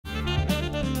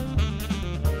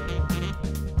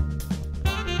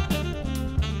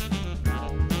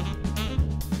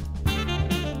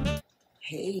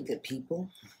Hey, good people.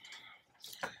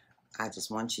 I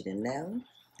just want you to know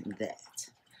that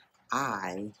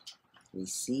I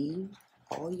receive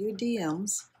all your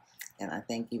DMs and I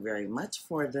thank you very much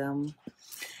for them.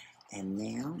 And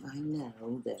now I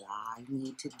know that I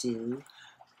need to do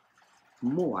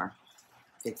more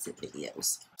fix-it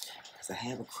videos because I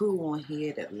have a crew on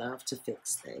here that love to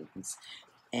fix things.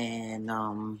 And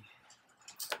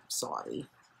sorry.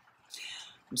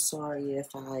 I'm sorry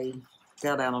if I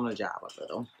fell down on the job a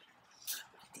little.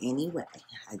 Anyway,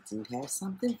 I do have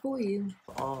something for you.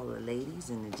 For all the ladies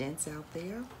and the gents out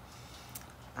there,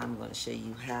 I'm going to show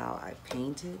you how I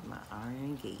painted my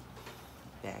iron gate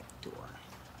back door.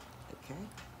 Okay?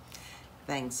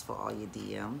 Thanks for all your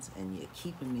DMs and you're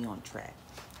keeping me on track.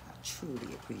 I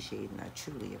truly appreciate it, and I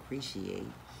truly appreciate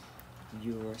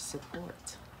your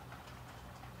support.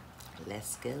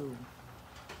 Let's go.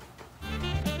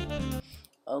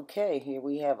 Okay, here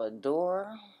we have a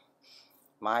door.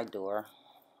 My door.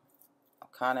 I'm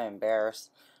kind of embarrassed.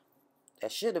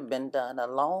 That should have been done a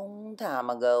long time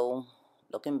ago.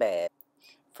 Looking bad.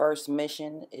 First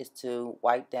mission is to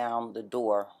wipe down the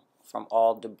door from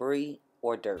all debris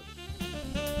or dirt.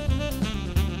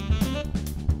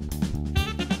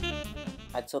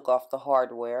 I took off the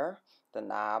hardware, the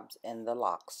knobs, and the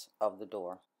locks of the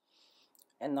door.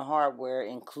 And the hardware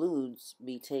includes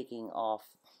me taking off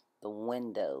the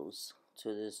windows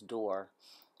to this door,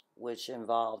 which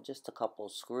involved just a couple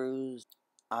screws.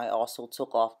 I also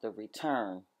took off the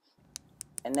return,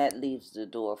 and that leaves the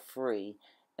door free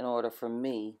in order for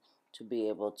me to be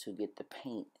able to get the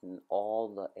paint in all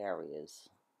the areas,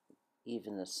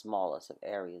 even the smallest of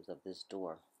areas of this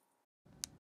door.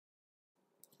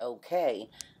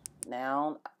 Okay,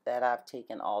 now that I've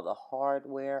taken all the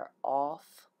hardware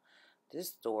off, this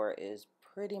door is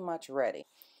pretty much ready.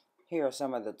 Here are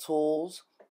some of the tools: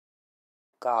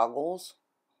 goggles,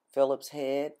 Phillips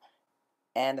head,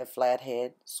 and a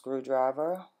flathead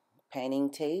screwdriver, painting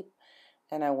tape,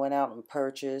 and I went out and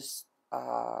purchased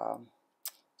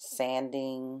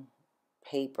sanding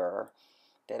paper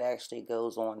that actually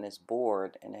goes on this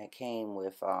board, and it came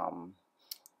with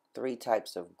 3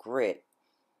 types of grit,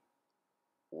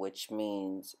 which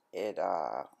means it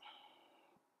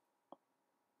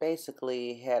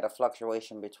basically had a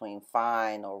fluctuation between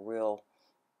fine or real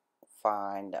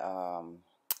fine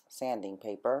sanding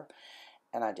paper.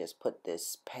 And I just put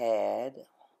this pad,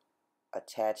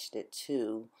 attached it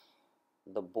to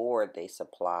the board they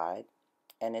supplied,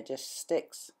 and it just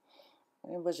sticks.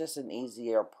 It was just an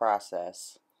easier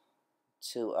process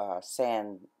to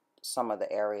sand some of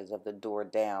the areas of the door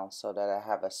down so that I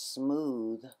have a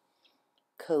smooth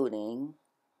coating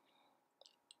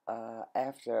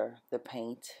after the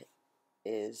paint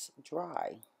is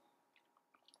dry.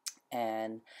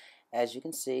 And as you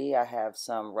can see, I have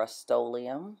some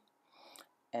Rust-Oleum,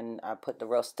 and I put the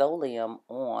Rust-Oleum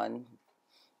on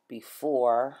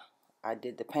before I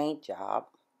did the paint job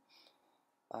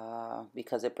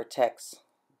because it protects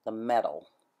the metal.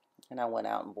 And I went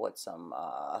out and bought some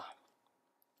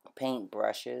paint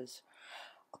brushes.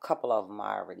 A couple of them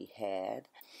I already had.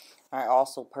 I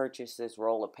also purchased this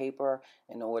roll of paper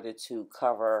in order to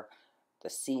cover the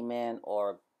cement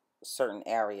or certain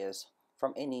areas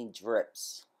from any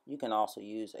drips. You can also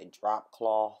use a drop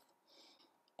cloth.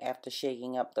 After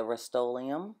shaking up the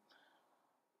Rust-Oleum,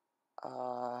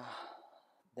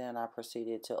 then I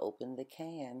proceeded to open the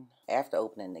can. After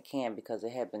opening the can, because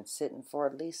it had been sitting for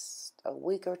at least a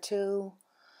week or two,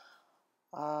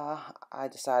 I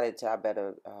decided I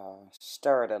better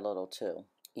stir it a little too.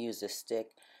 Use a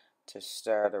stick to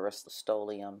stir the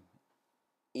Rust-Oleum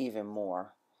even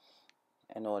more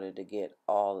in order to get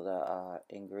all the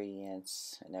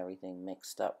ingredients and everything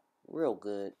mixed up real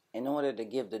good, in order to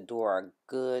give the door a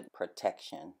good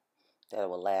protection that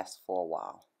will last for a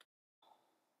while.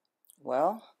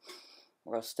 Well,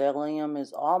 Rust-Oleum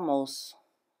is almost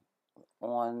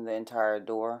on the entire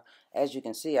door. As you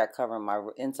can see, I cover my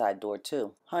inside door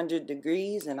too. 100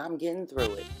 degrees and I'm getting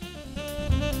through it.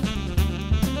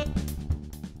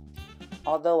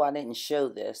 Although I didn't show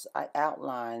this, I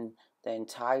outlined the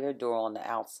entire door on the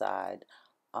outside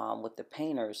with the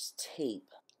painter's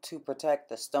tape to protect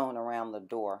the stone around the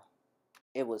door.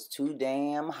 It was too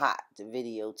damn hot to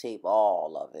videotape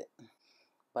all of it,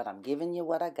 but I'm giving you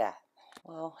what I got.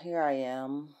 Well, here I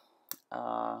am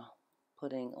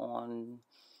putting on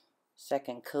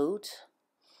second coat.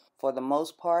 For the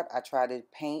most part, I try to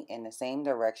paint in the same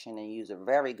direction and use a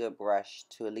very good brush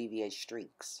to alleviate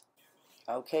streaks.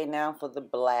 Okay, now for the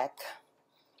black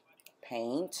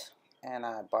paint, and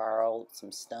I borrowed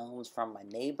some stones from my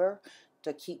neighbor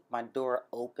to keep my door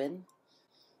open.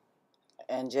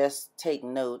 And just take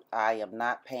note, I am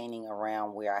not painting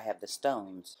around where I have the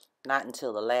stones. Not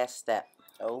until the last step.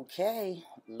 Okay,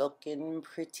 looking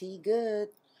pretty good.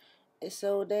 It's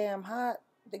so damn hot.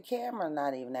 The camera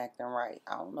not even acting right.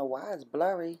 I don't know why it's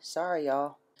blurry. Sorry,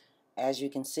 y'all. As you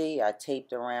can see, I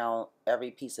taped around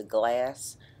every piece of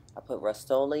glass. I put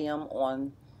Rust-Oleum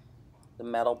on the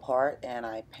metal part, and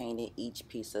I painted each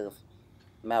piece of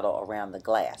metal around the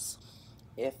glass.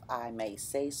 If I may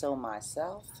say so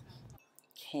myself,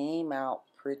 came out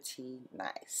pretty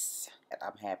nice.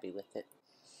 I'm happy with it.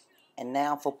 And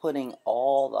now for putting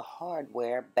all the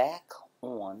hardware back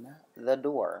on the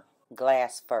door.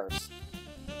 Glass first.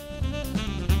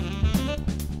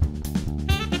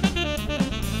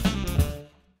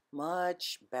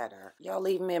 Much better. Y'all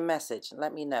leave me a message.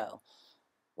 Let me know.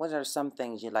 What are some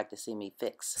things you'd like to see me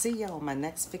fix? See y'all on my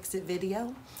next Fix It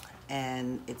video.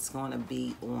 And it's going to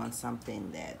be on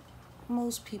something that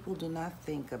most people do not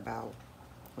think about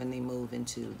when they move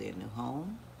into their new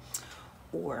home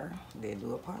or their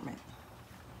new apartment.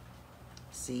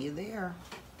 See you there.